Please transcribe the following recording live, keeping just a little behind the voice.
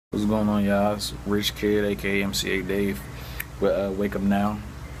What's going on, y'all? It's Rich Kid, aka MCA Dave, with Wake Up Now,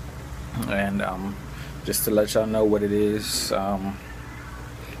 and just to let y'all know what it is.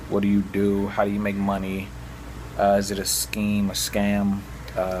 What do you do? How do you make money? Is it a scheme, a scam?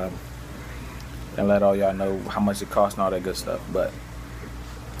 And let all y'all know how much it costs and all that good stuff. But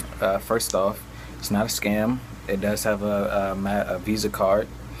first off, it's not a scam. It does have a Visa card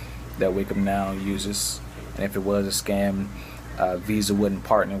that Wake Up Now uses, and if it was a scam, Visa wouldn't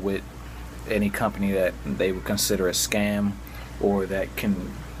partner with any company that they would consider a scam or that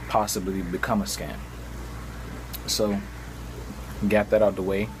can possibly become a scam. So, got that out the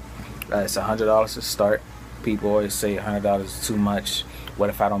way. It's $100 to start. People always say $100 is too much.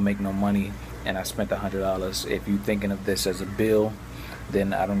 What if I don't make no money and I spent $100? If you're thinking of this as a bill,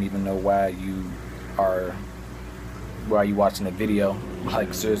 then I don't even know why you watching the video.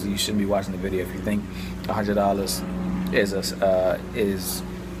 Like, seriously, you shouldn't be watching the video if you think $100 is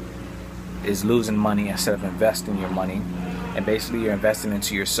losing money instead of investing your money. And basically you're investing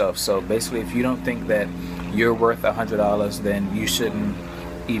into yourself. So basically, if you don't think that you're worth $100, then you shouldn't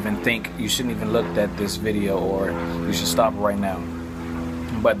even look at this video, or you should stop right now.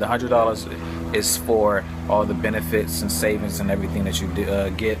 But the $100 is for all the benefits and savings and everything that you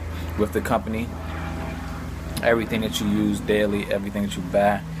get with the company, everything that you use daily, everything that you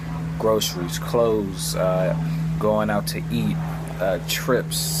buy, groceries, clothes, going out to eat,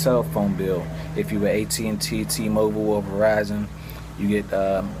 trips, cell phone bill. If you were AT&T, T-Mobile, or Verizon, you get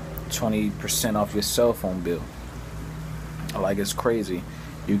 20% off your cell phone bill. Like, it's crazy.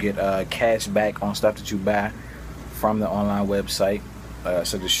 You get cash back on stuff that you buy from the online website,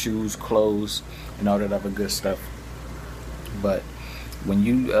 such as shoes, clothes, and all that other good stuff. But when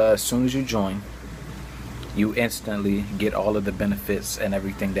you, as soon as you join, you instantly get all of the benefits and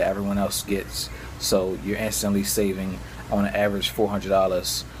everything that everyone else gets. So you're instantly saving on an average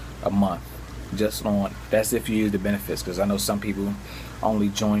 $400 a month. That's if you use the benefits, because I know some people only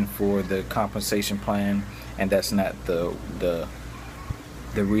join for the compensation plan, and that's not the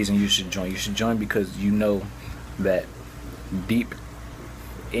reason you should join. You should join because you know that deep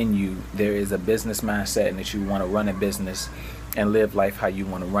in you there is a business mindset, and that you want to run a business and live life how you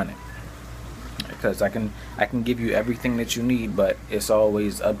want to run it. Because I can give you everything that you need, but it's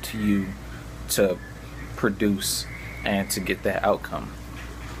always up to you to produce and to get that outcome.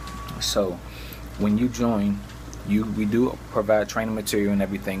 So when you join, we do provide training material and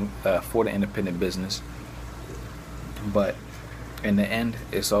everything for the independent business, but in the end,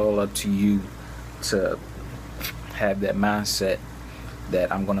 it's all up to you to have that mindset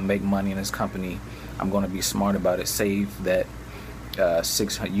that I'm going to make money in this company. I'm going to be smart about it. Save that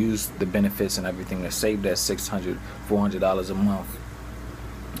use the benefits and everything to save that $400 a month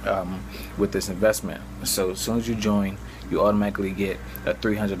with this investment. So as soon as you join, you automatically get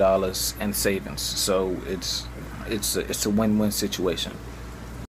 $300 in savings. So it's a win-win situation.